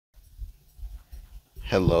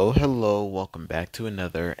Hello, welcome back to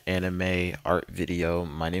another anime art video.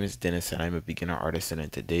 My name is Dennis and I'm a beginner artist, and in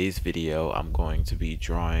today's video I'm going to be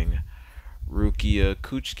drawing Rukia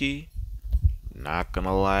Kuchiki. Not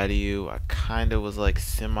gonna lie to you, I kinda was like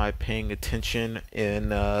semi paying attention in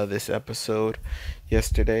this episode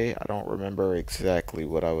yesterday. I don't remember exactly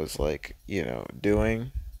what I was like,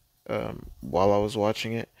 doing while I was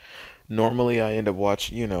watching it. Normally I end up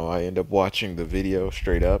watching the video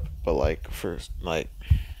straight up, but like first, like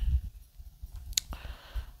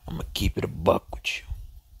I'm gonna keep it a buck with you.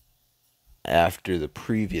 After the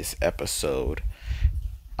previous episode,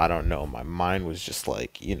 I don't know, my mind was just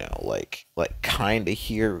like, like kind of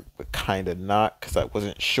here, but kind of not, because I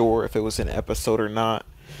wasn't sure if it was an episode or not.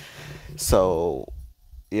 So,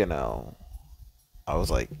 you know, I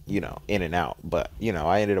was like, in and out. But,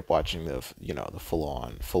 I ended up watching the full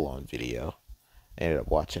on video. I ended up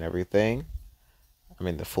watching everything. I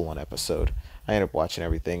mean, the full on episode. I ended up watching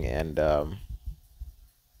everything, and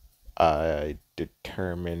I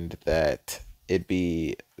determined that it'd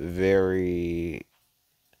be very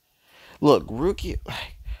look Rukia.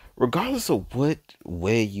 Like, regardless of what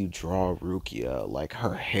way you draw Rukia, like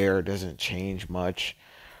her hair doesn't change much,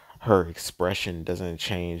 her expression doesn't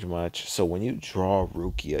change much. So when you draw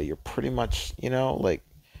Rukia, you're pretty much, like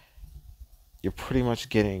you're pretty much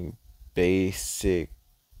getting basically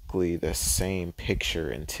the same picture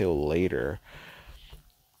until later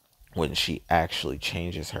when she actually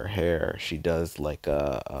changes her hair. She does like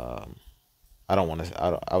a I don't want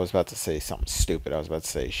to. I was about to say something stupid. I was about to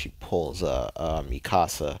say she pulls a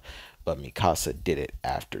Mikasa, but Mikasa did it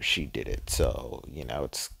after she did it. So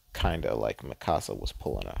it's kind of like Mikasa was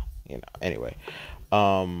pulling a. Anyway,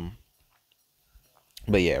 um,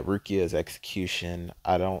 but yeah, Rukia's execution.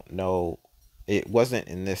 I don't know. It wasn't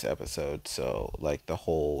in this episode, so like the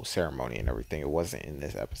whole ceremony and everything, it wasn't in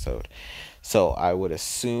this episode. So I would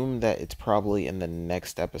assume that it's probably in the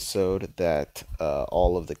next episode that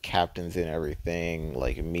all of the captains and everything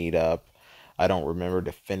like meet up. I don't remember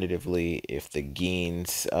definitively if the Geen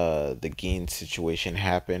situation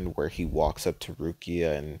happened where he walks up to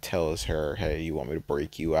Rukia and tells her, "Hey, you want me to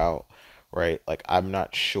break you out?" Right? Like I'm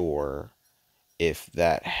not sure if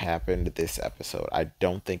that happened this episode. I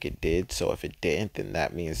don't think it did. So if it didn't, then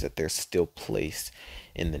that means that there's still place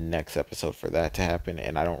in the next episode for that to happen.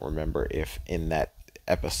 And I don't remember if in that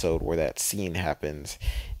episode where that scene happens,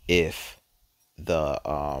 if the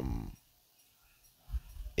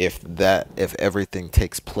if everything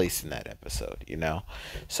takes place in that episode.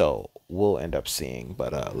 So we'll end up seeing.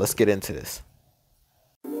 But let's get into this.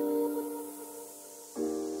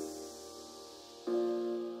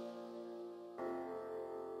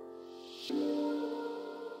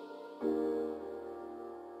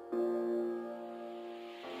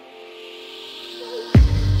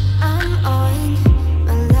 I'm on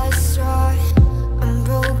my last straw. I'm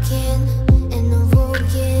broken and I'm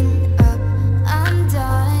woken up. I'm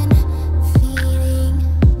done feeding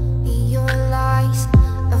your lies.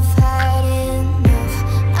 I've had enough.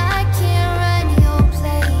 I can't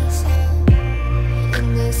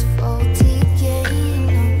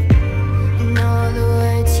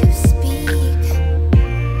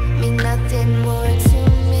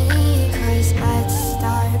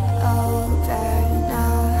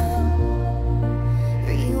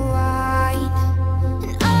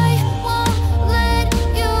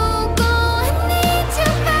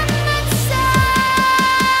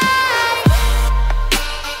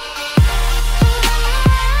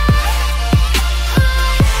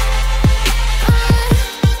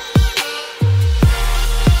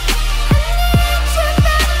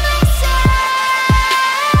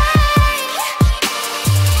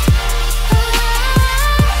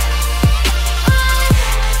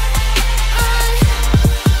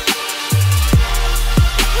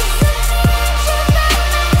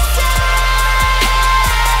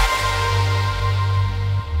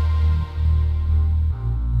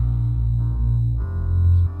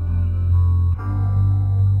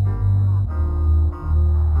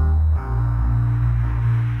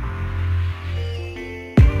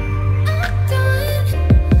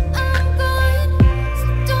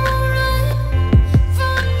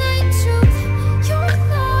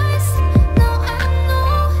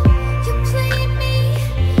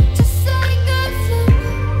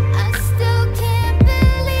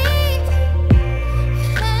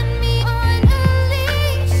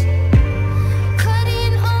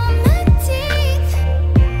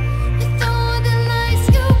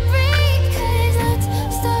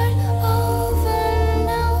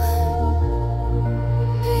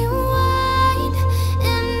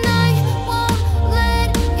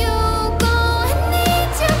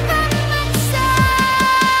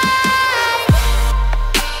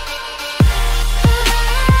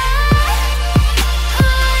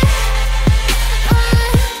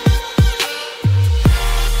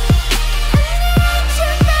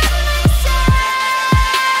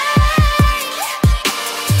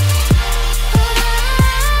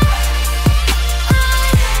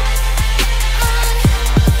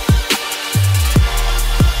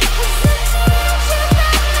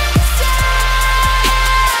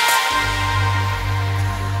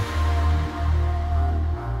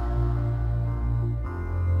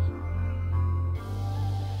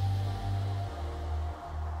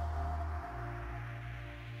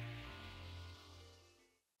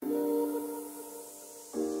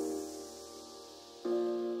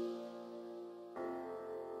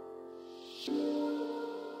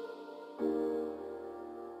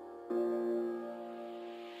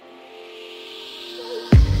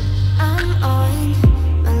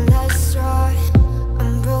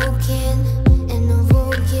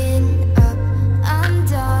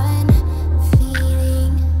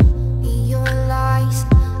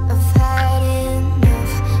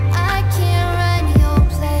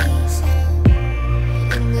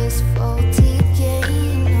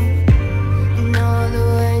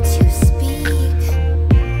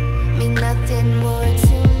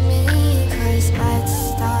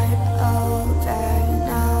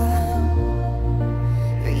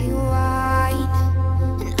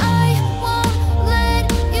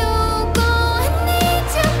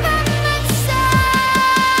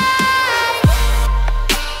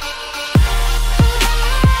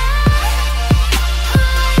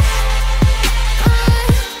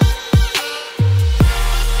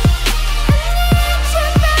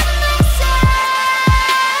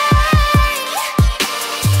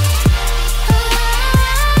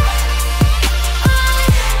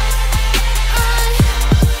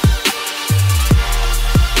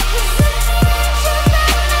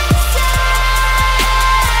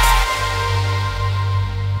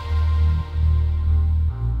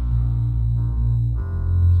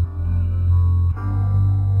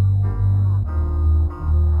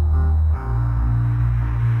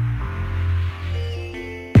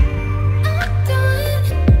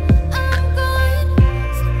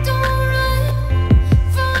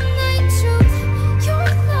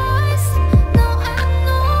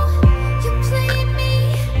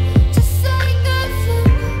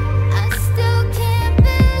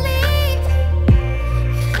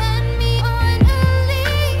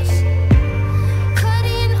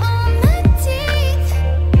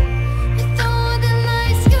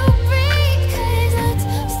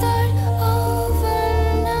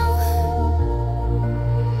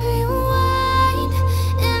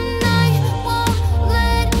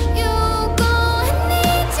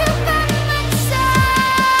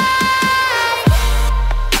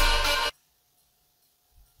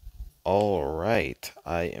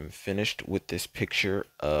I am finished with this picture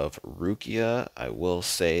of Rukia. I will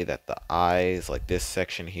say that the eyes, like this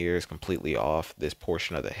section here, is completely off. This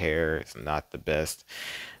portion of the hair is not the best,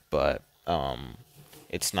 but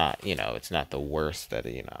it's not, it's not the worst that,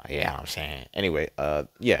 yeah, I'm saying. Anyway,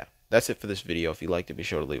 yeah, that's it for this video. If you liked it, be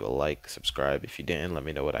sure to leave a like, subscribe. If you didn't, let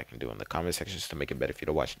me know what I can do in the comment sections to make it better for you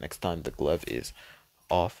to watch next time. The glove is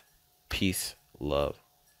off. Peace, love.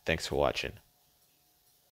 Thanks for watching.